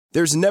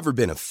There's never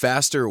been a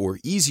faster or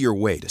easier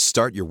way to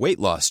start your weight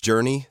loss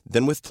journey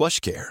than with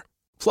PlushCare.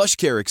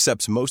 PlushCare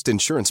accepts most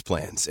insurance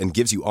plans and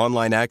gives you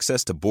online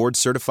access to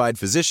board-certified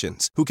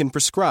physicians who can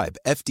prescribe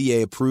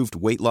FDA-approved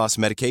weight loss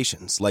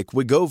medications like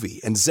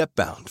Wegovy and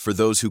Zepbound for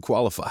those who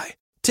qualify.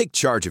 Take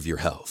charge of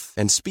your health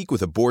and speak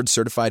with a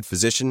board-certified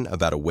physician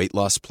about a weight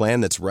loss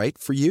plan that's right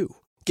for you.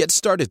 Get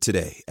started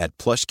today at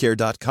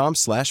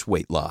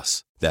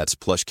plushcare.com/weight-loss. That's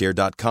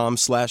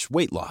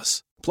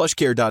plushcare.com/weight-loss.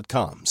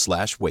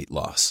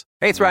 plushcare.com/weight-loss.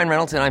 Hey, it's Ryan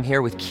Reynolds, and I'm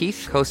here with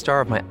Keith,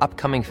 co-star of my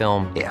upcoming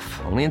film, If,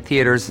 only in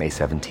theaters May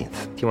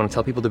 17th. Do you want to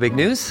tell people the big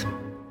news?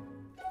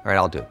 All right,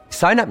 I'll do it.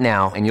 Sign up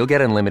now and you'll get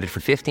unlimited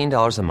for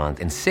 $15 a month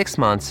and 6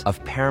 months of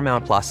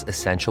Paramount Plus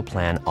Essential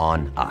Plan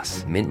on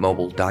us.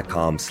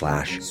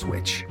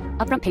 MintMobile.com/switch.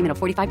 Upfront payment of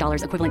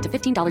 $45 equivalent to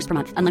 $15 per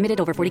month. Unlimited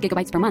over 40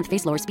 gigabytes per month.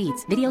 Face lower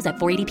speeds. Videos at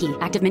 480p.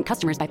 Active Mint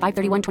customers by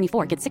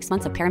 531.24 get 6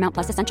 months of Paramount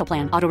Plus Essential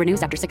Plan. Auto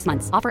renews after 6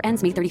 months. Offer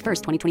ends May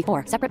 31st,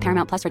 2024. Separate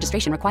Paramount Plus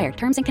registration required.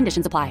 Terms and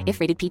conditions apply if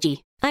rated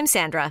PG. I'm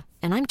Sandra,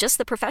 and I'm just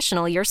the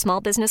professional your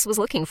small business was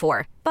looking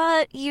for.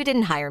 But you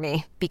didn't hire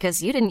me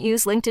because you didn't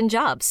use LinkedIn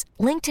Jobs.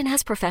 LinkedIn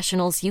has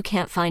professionals you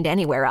can't find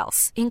anywhere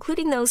else,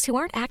 including those who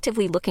aren't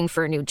actively looking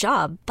for a new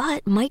job,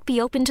 but might be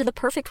open to the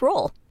perfect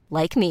role,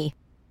 like me.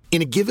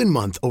 In a given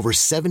month, over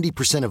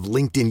 70% of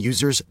LinkedIn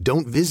users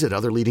don't visit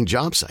other leading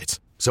job sites.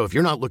 So if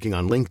you're not looking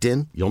on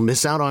LinkedIn, you'll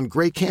miss out on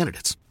great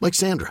candidates like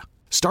Sandra.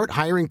 Start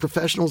hiring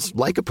professionals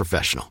like a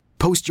professional.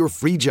 Post your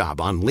free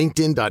job on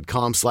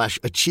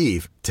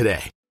linkedin.com/achieve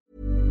today.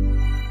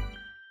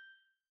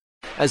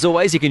 As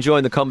always, you can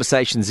join the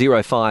conversation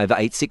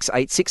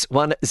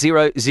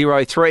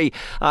 0586861003.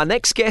 Our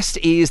next guest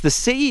is the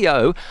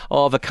CEO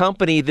of a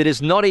company that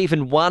is not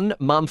even 1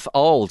 month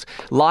old.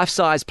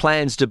 Lifesize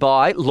Plans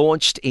Dubai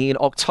launched in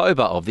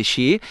October of this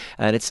year,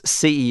 and its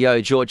CEO,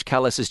 George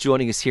Calas, is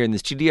joining us here in the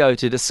studio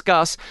to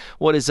discuss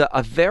what is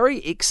a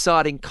very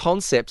exciting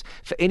concept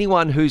for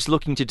anyone who's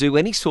looking to do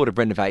any sort of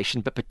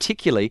renovation, but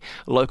particularly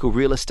local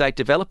real estate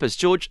developers.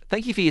 George,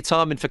 thank you for your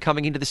time and for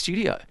coming into the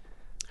studio.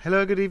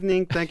 Hello, good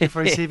evening. Thank you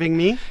for receiving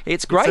me.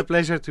 It's great. It's a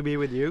pleasure to be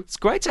with you. It's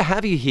great to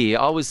have you here.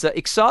 I was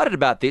excited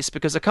about this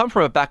because I come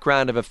from a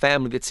background of a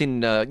family that's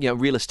in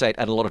real estate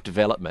and a lot of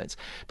development.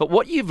 But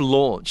what you've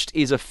launched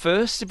is a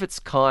first of its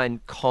kind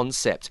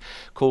concept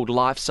called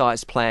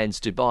Lifesize Plans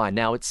Dubai.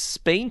 Now, it's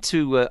been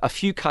to a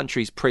few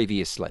countries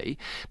previously,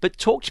 but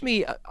talk to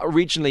me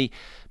originally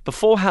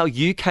before how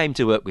you came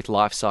to work with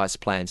Lifesize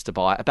Plans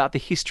Dubai about the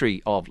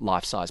history of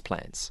Lifesize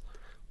Plans.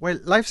 Well,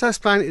 Lifesize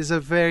Plan is a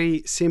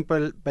very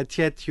simple but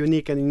yet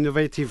unique and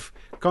innovative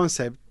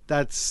concept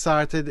that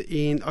started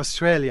in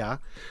Australia,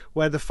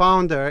 where the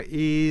founder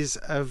is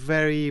a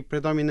very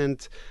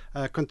predominant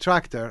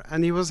contractor,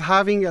 and he was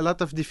having a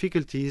lot of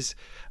difficulties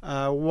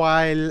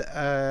while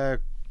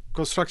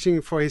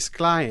constructing for his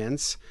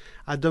clients.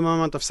 At the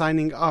moment of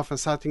signing off and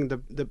starting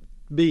the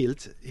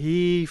build,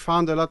 he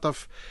found a lot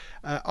of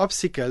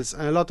obstacles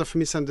and a lot of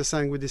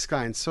misunderstanding with his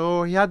clients.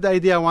 So he had the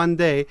idea one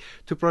day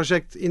to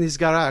project in his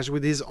garage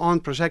with his own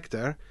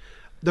projector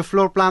the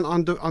floor plan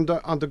on the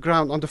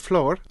ground, on the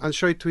floor, and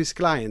show it to his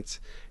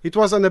clients. It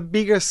was on a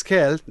bigger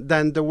scale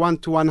than the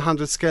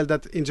 1:100 scale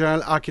that in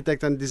general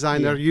architect and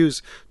designer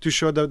use to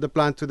show the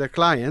plan to their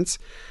clients.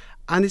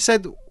 And he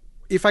said,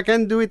 if I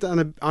can do it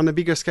on a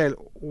bigger scale,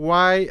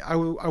 why I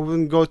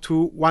wouldn't go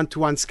to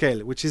 1:1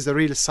 scale, which is the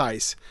real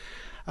size.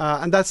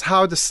 And that's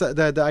how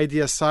the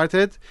idea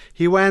started.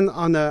 He went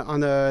on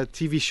a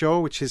TV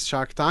show, which is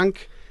Shark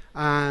Tank,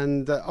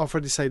 and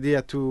offered this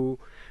idea to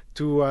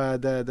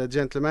the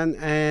gentleman,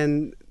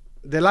 and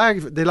they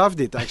loved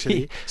it,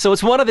 actually. So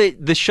it's one of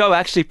the show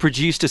actually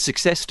produced a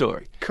success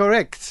story.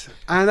 Correct.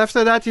 And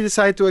after that, he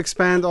decided to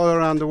expand all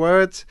around the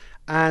world,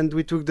 and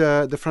we took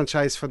the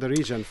franchise for the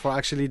region, for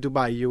actually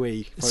Dubai,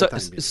 UAE.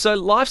 So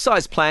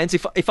Lifesize Plans,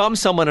 if I'm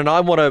someone and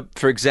I want to,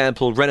 for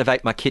example,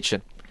 renovate my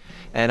kitchen,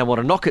 and I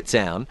want to knock it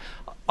down,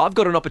 I've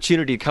got an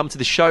opportunity to come to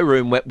the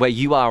showroom where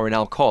you are in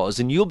Al Quoz,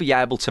 and you'll be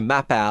able to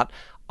map out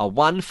a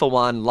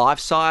one-for-one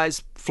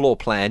life-size floor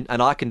plan,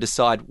 and I can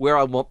decide where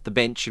I want the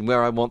bench and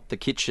where I want the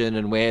kitchen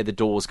and where the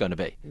door's going to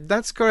be.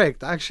 That's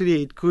correct.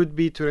 Actually, it could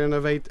be to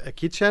renovate a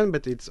kitchen,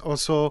 but it's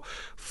also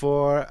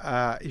for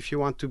if you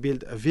want to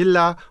build a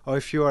villa, or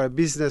if you are a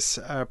business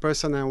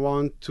person and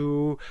want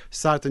to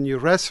start a new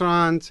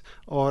restaurant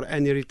or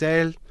any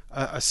retail,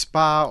 a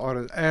spa or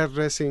an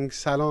hairdressing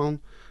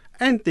salon.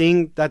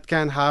 Anything that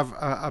can have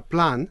a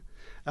plan,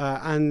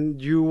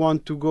 and you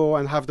want to go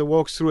and have the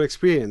walkthrough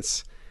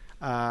experience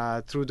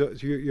through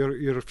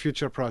your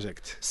future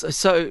project.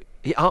 So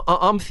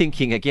I'm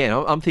thinking again.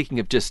 I'm thinking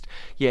of just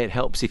it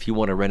helps if you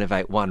want to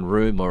renovate one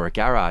room or a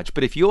garage.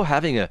 But if you're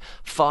having a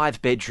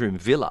 5-bedroom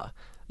villa,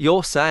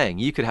 you're saying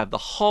you could have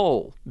the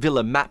whole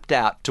villa mapped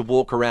out to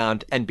walk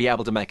around and be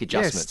able to make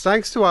adjustments. Yes,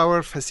 thanks to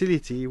our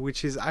facility,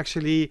 which is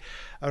actually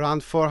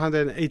around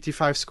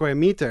 485 square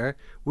meter,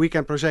 we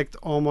can project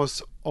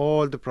almost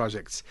all the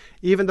projects.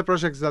 Even the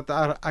projects that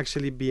are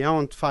actually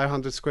beyond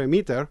 500 square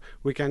meter,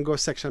 we can go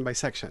section by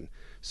section.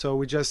 So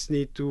we just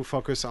need to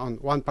focus on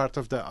one part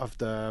of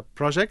the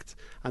project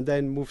and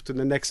then move to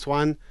the next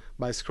one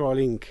by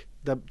scrolling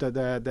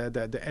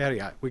the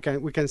area. We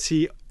can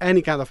see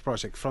any kind of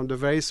project, from the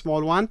very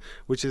small one,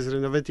 which is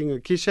renovating a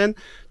kitchen,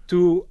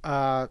 to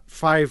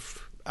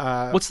 5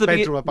 What's the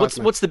bedroom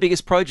apartment. what's the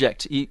biggest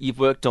project you've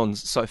worked on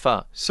so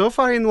far? So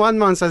far in 1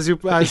 month, as you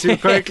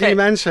correctly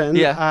mentioned,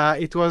 Yeah.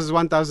 it was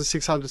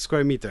 1,600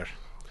 square meter,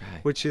 Okay.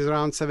 which is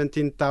around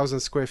 17,000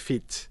 square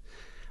feet.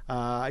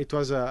 It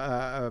was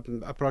a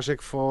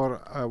project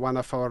for one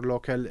of our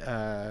local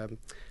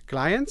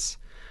clients.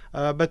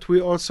 But we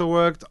also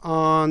worked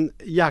on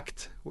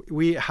yacht.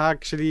 We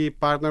actually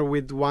partner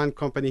with one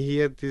company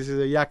here. This is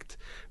a yacht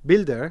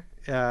builder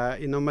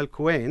in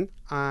Kuwait,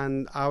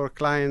 and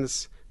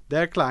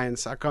their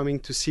clients are coming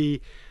to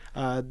see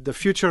the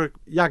future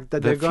yacht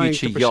that they're going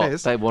to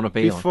purchase. They want to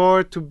be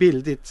before to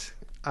build it,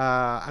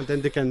 and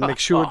then they can make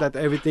sure that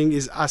everything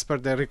is as per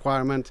their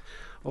requirement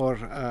or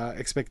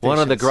expectations. One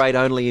of the great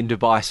only in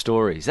Dubai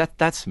stories.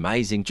 That's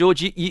amazing.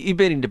 George, you've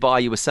been in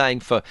Dubai, you were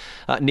saying, for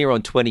near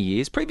on 20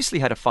 years, previously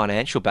had a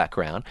financial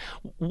background.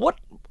 What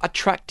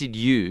attracted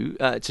you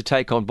to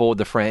take on board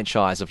the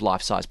franchise of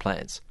Lifesize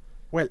Plans?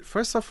 Well,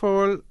 first of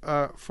all,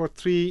 for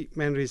 3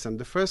 main reasons.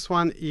 The first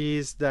one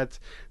is that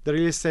the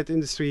real estate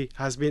industry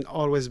has been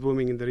always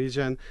booming in the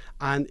region,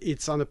 and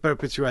it's on a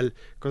perpetual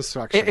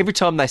construction. Every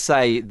time they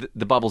say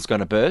the bubble's going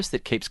to burst,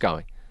 it keeps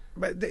going.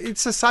 But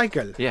it's a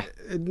cycle. Yeah.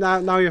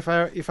 Now, if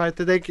I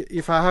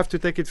have to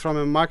take it from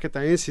a market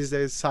analysis,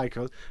 there is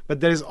cycle,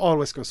 but there is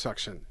always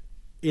construction.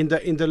 In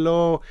the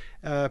low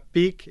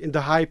peak, in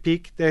the high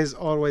peak, there is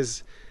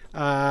always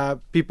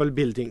people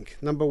building.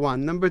 Number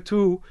one. Number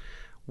two,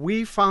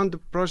 we found the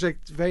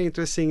project very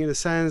interesting in the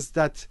sense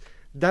that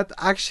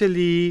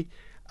actually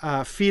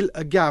fill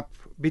a gap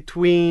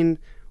between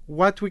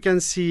what we can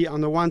see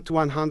on a 1 to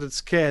 100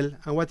 scale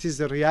and what is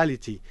the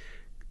reality.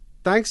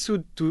 Thanks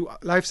to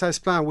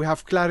Lifesize Plan, we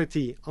have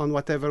clarity on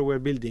whatever we're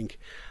building.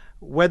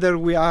 Whether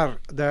we are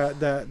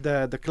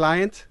the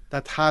client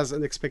that has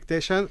an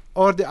expectation,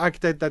 or the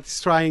architect that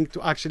is trying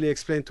to actually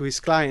explain to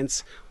his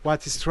clients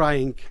what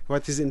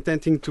is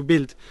intending to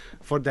build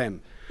for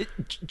them.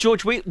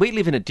 George, we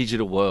live in a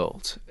digital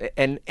world,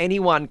 and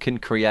anyone can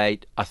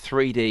create a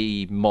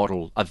 3D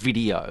model, a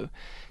video.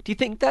 Do you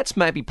think that's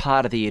maybe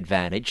part of the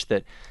advantage,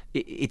 that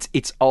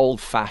it's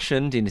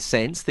old-fashioned in a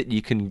sense, that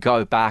you can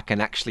go back and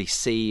actually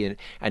see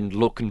and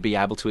look and be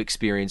able to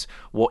experience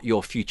what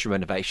your future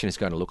renovation is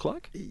going to look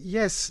like?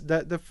 Yes,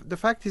 the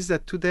fact is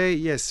that today,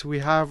 yes, we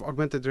have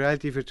augmented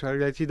reality, virtual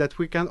reality that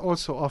we can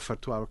also offer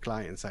to our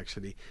clients,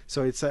 actually.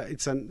 So it's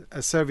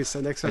a service,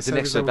 an extra it's an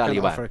service extra that we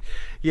can value offer. add.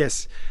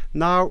 Yes.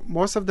 Now,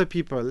 most of the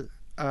people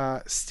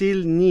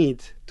still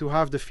need to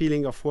have the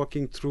feeling of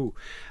walking through.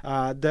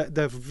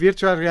 The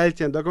virtual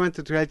reality and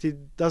augmented reality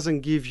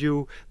doesn't give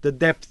you the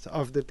depth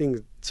of the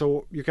thing.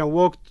 So you can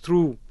walk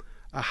through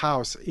a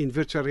house in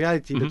virtual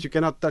reality, but you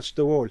cannot touch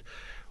the wall.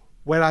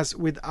 Whereas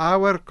with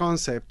our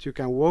concept, you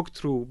can walk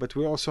through, but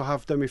we also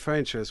have dummy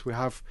furniture. We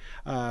have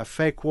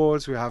fake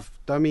walls, we have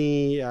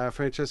dummy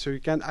furniture, so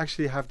you can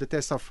actually have the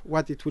test of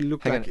what it will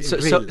look like in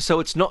real. So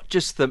it's not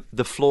just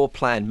the floor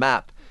plan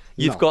map.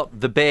 You've got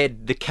the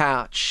bed, the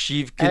couch,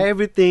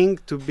 everything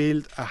to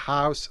build a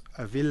house,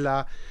 a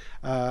villa,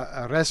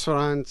 a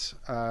restaurant,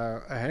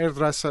 a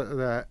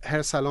hairdresser, a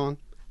hair salon,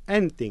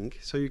 anything.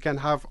 So you can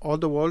have all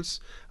the walls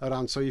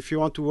around. So if you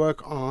want to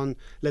work on,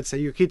 let's say,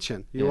 your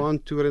kitchen, you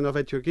want to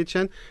renovate your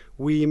kitchen,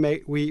 we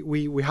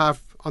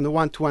have on a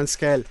 1-to-1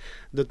 scale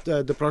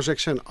the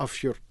projection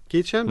of your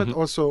kitchen, but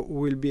also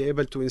we'll be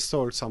able to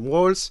install some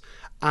walls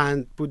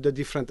and put the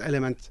different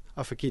elements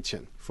of a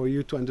kitchen for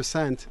you to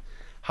understand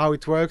how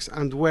it works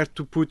and where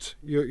to put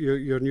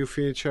your new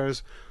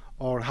furnitures,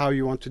 or how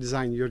you want to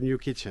design your new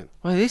kitchen.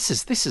 Well, this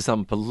is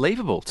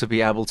unbelievable to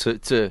be able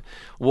to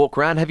walk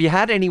around. Have you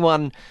had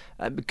anyone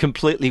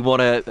completely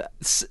want to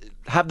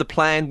have the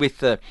plan with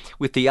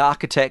the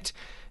architect,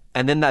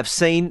 and then they've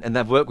seen and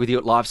they've worked with you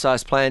at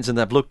Lifesize Plans and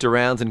they've looked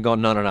around and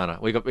gone, no,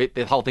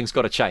 the whole thing's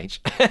got to change?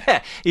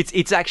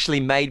 It's actually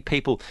made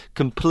people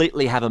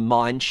completely have a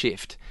mind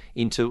shift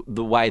into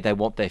the way they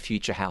want their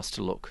future house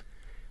to look.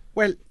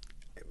 Well,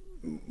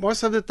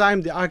 most of the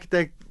time the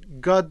architect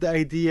got the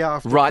idea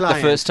of the client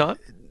the first time,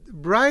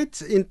 right,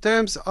 in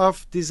terms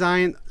of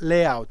design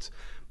layout.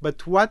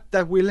 But what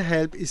that will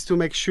help is to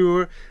make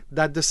sure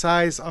that the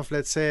size of,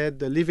 let's say,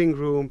 the living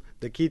room,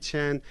 the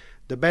kitchen,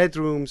 the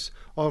bedrooms,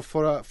 or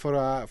for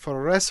a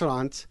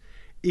restaurant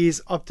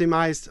is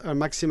optimized or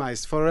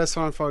maximized. For a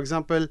restaurant, for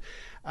example,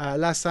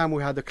 last time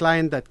we had a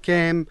client that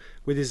came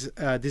with his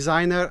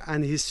designer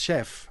and his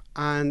chef,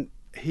 and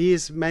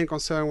his main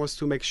concern was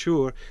to make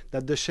sure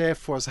that the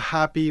chef was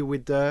happy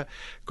with the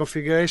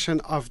configuration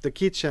of the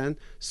kitchen.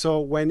 So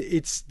when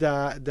it's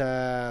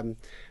the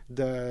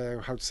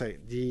the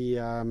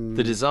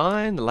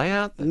design, the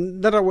layout.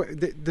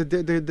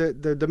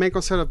 The main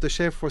concern of the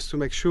chef was to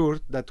make sure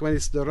that when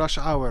it's the rush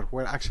hour,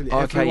 where actually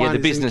everyone the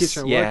is business,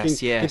 in the kitchen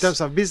working in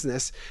terms of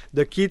business,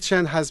 the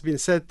kitchen has been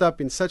set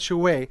up in such a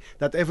way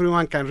that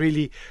everyone can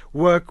really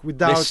work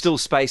without. There's still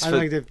space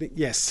for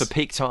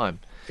peak time.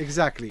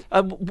 Exactly.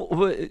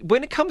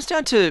 When it comes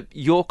down to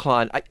your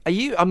client, are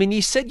you? I mean,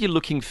 you said you're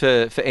looking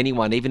for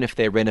anyone, even if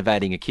they're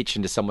renovating a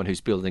kitchen, to someone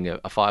who's building a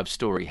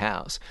 5-story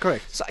house.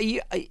 Correct. So,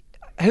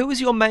 who is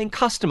your main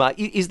customer?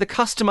 Is the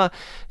customer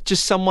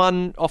just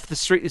someone off the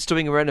street that's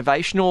doing a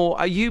renovation, or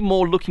are you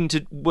more looking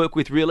to work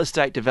with real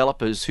estate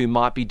developers who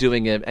might be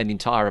doing an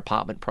entire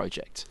apartment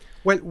project?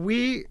 Well,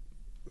 we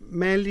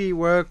mainly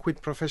work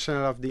with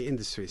professionals of the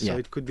industry. So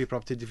it could be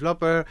property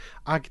developer,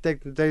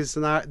 architect,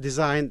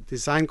 design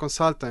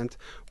consultant.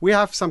 We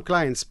have some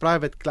clients,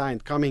 private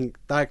client, coming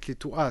directly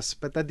to us.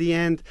 But at the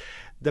end,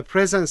 the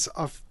presence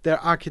of their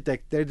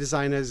architect, their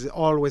designers is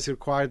always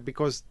required,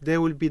 because they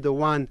will be the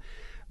one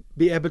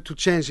be able to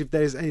change if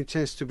there is any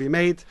change to be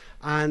made,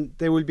 and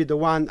they will be the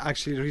one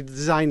actually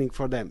redesigning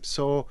for them.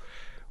 So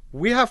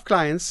we have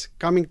clients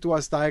coming to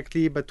us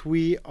directly, but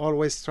we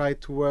always try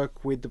to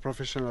work with the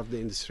professional of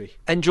the industry.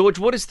 And George,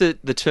 what is the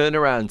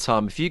turnaround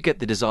time? If you get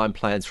the design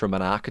plans from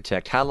an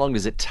architect, how long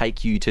does it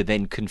take you to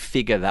then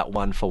configure that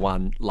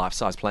one-for-one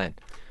life-size plan?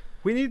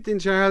 We need, in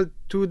general,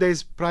 2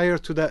 days prior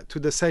to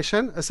the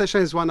session. A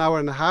session is 1 hour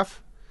and a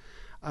half.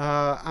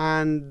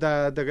 And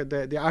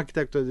the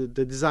architect or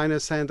the designer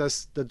sent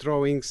us the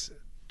drawings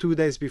 2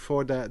 days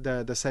before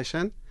the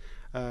session.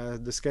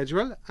 The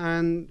schedule,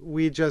 and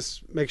we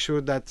just make sure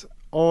that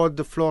all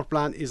the floor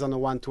plan is on a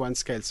 1-to-1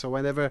 scale. So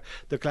whenever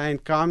the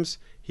client comes,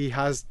 he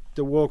has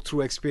the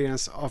walkthrough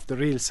experience of the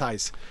real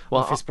size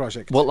of his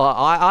project. Well,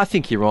 I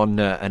think you're on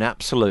an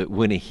absolute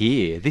winner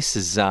here. This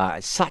is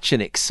such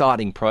an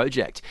exciting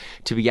project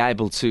to be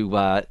able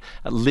to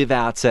live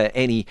out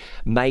any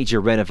major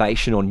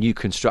renovation or new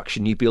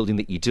construction, new building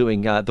that you're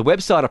doing. The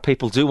website, if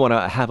people do want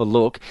to have a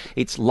look,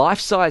 it's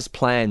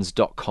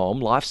lifesizeplans.com,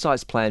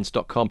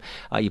 lifesizeplans.com.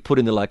 You put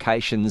in the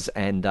locations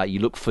and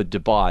you look for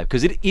Dubai,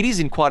 because it is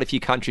in quite a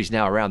few countries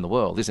now around the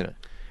world, isn't it?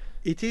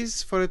 It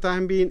is, for the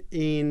time being,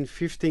 in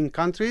 15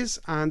 countries,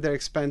 and they're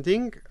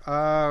expanding.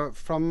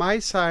 From my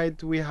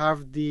side, we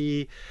have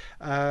the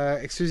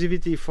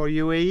exclusivity for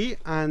UAE,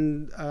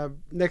 and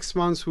next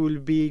month we'll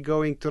be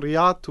going to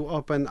Riyadh to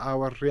open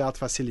our Riyadh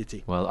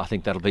facility. Well, I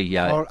think that'll be...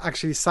 or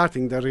actually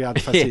starting the Riyadh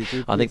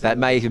facility. I think that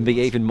may even be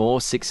even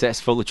more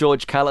successful.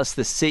 George Calas,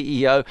 the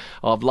CEO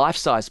of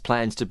Lifesize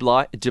Plans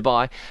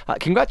Dubai.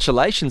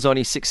 Congratulations on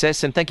his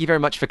success, and thank you very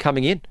much for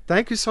coming in.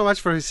 Thank you so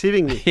much for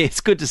receiving me. It's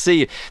good to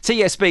see you.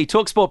 TSB,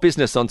 TalkSport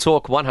Business on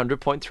Talk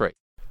 100.3.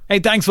 Hey,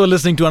 thanks for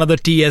listening to another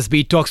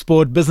TSB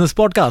TalkSport Business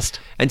podcast.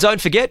 And don't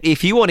forget,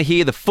 if you want to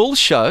hear the full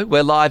show,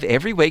 we're live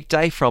every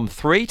weekday from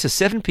 3 to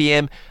 7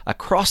 p.m.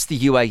 across the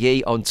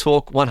UAE on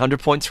Talk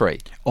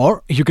 100.3.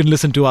 Or you can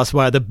listen to us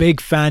via the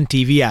Big Fan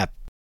TV app.